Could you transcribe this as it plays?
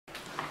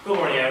Good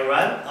morning,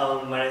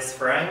 everyone. My name is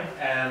Frank,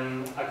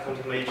 and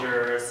accounting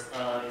major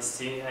in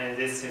C, and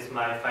this is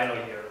my final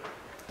year.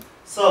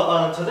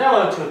 So today I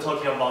want to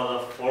talk about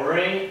the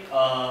foreign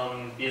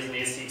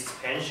business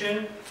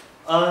expansion.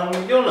 A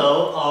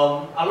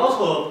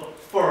lot of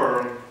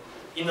firms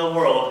in the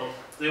world,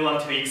 they want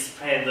to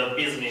expand the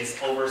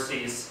business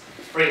overseas.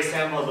 For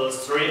example, the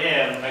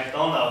 3M,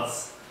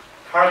 McDonald's,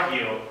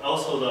 Cargill,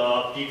 also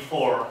the Big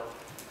Four,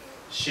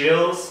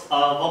 Shell's,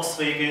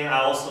 Volkswagen, and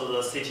also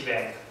the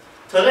Citibank.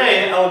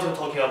 Today, I want to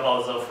talk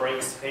about the foreign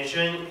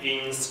expansion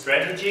in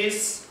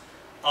strategies,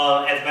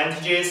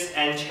 advantages,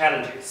 and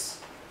challenges.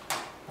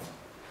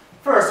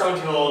 First, I want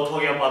to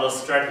talk about the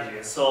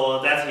strategy. So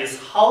that is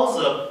how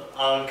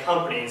the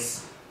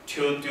companies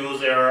to do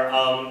their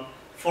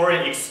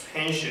foreign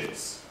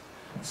expansions.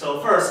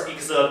 So first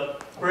is the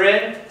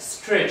brand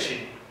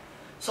strategy.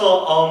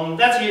 So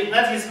that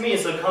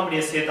means the company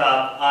set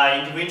up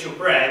an individual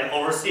brand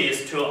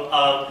overseas to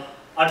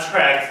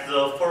attract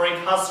the foreign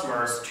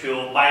customers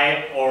to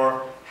buy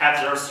or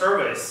have their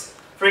service.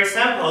 For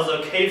example,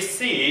 the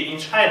KFC in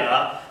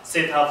China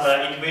set up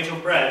an individual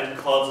brand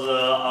called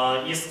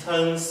the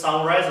Eastern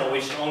Sunrise,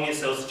 which only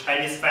sells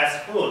Chinese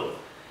fast food.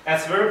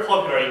 That's very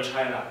popular in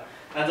China.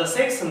 And the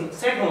second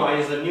one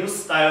is a new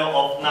style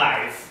of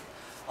knife.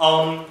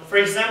 For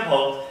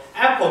example,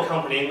 Apple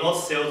company not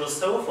sell the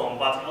cell phone,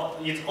 but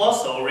it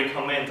also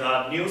recommend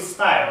a new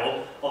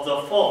style of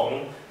the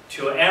phone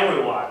to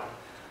everyone.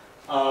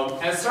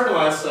 And third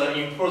one is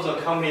improve the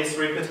company's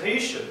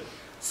reputation.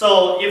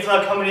 So if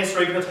the company's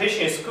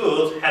reputation is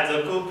good, has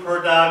a good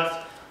product,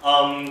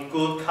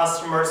 good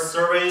customer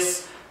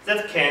service,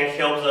 that can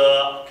help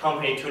the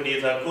company to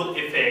leave a good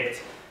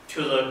effect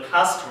to the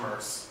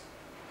customers.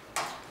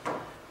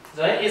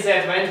 Then is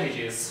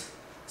advantages.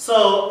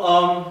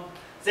 So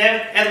the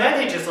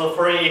advantages of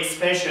foreign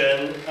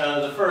expansion,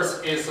 the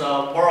first is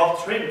more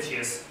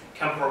opportunities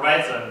can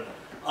provide them.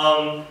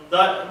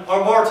 The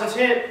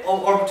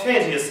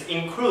opportunities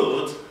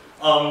include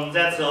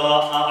that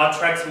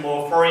attracts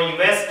more foreign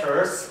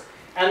investors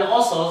and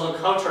also the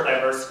cultural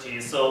diversity.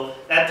 So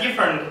that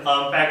different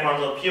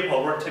backgrounds of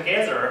people work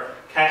together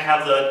can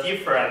have the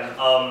different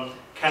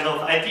kind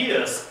of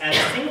ideas and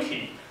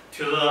thinking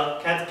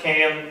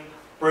can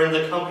bring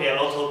the company a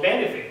lot of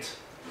benefit.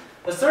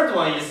 The third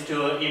one is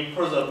to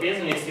improve the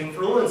business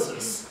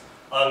influences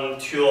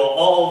to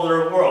all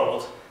over the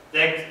world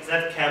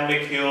that can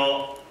make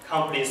your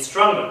company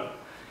stronger.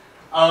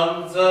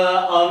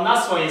 The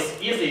last one is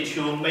easy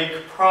to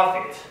make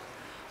profit.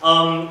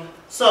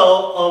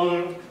 So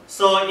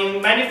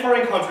in many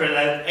foreign countries,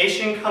 like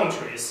Asian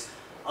countries,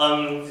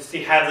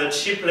 they have the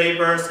cheap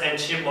labors and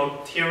cheap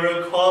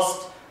material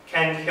cost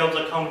can help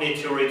the company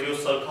to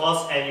reduce the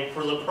cost and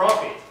improve the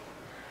profit.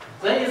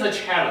 Then is a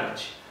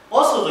challenge.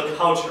 Also the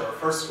culture,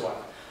 first one.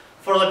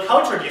 For the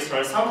culture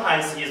difference,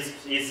 sometimes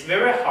it's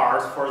very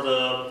hard for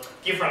the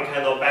different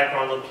kind of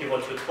background of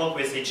people to talk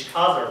with each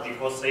other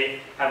because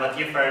they have a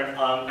different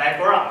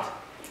background.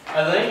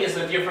 And then it's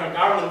a different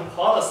government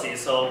policy.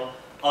 So,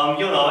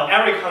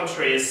 every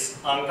country's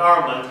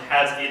government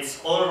has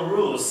its own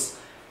rules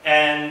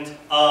and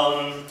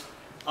own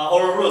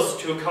rules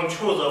to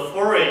control the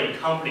foreign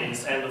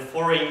companies and the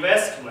foreign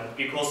investment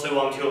because they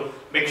want to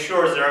make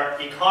sure their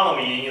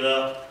economy in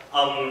a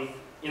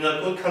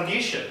good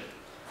condition.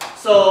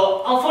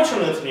 So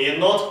unfortunately,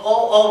 not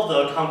all of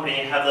the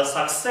companies have the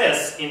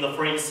success in the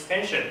foreign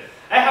expansion.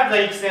 I have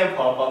the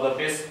example about the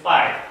Best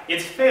Buy.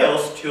 It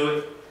fails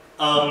to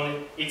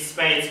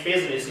expand its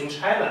business in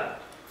China.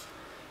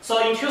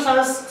 So in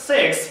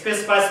 2006,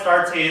 Best Buy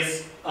started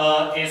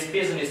its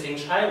business in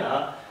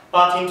China,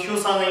 but in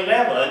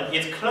 2011,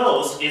 it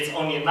closed its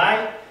only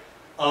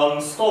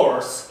 9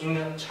 stores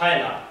in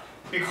China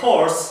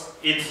because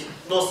it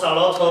lost a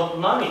lot of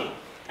money.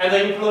 And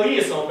the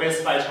employees of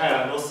Best Buy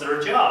China lost their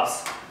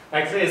jobs.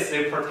 Like this,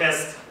 they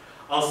protest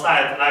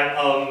outside,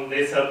 like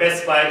this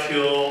Best Buy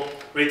to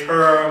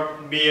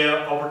return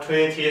mere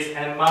opportunities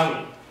and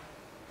money.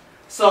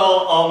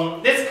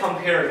 So let's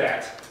compare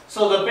that.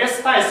 So the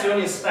Best Buy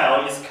selling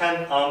style is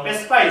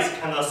Best Buy is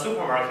kind of a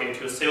supermarket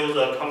to sell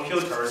the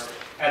computers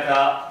at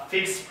a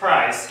fixed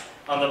price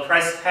on the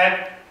price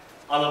tag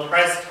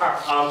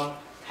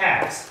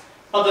tags.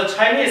 But the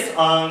Chinese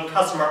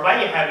customer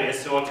buying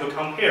habits want to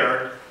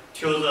compare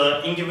to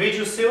the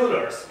individual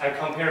sellers and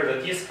compare the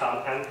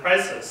discount and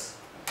prices.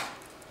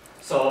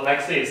 So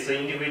like this, the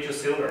individual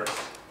sellers.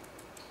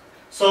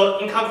 So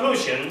in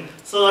conclusion,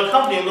 so the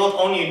company not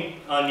only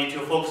need to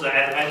focus on the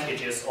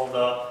advantages of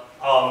the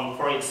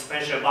foreign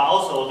expansion, but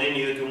also they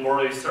need to do more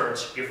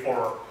research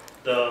before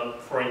the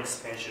foreign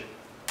expansion.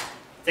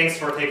 Thanks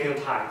for taking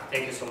time.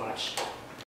 Thank you so much.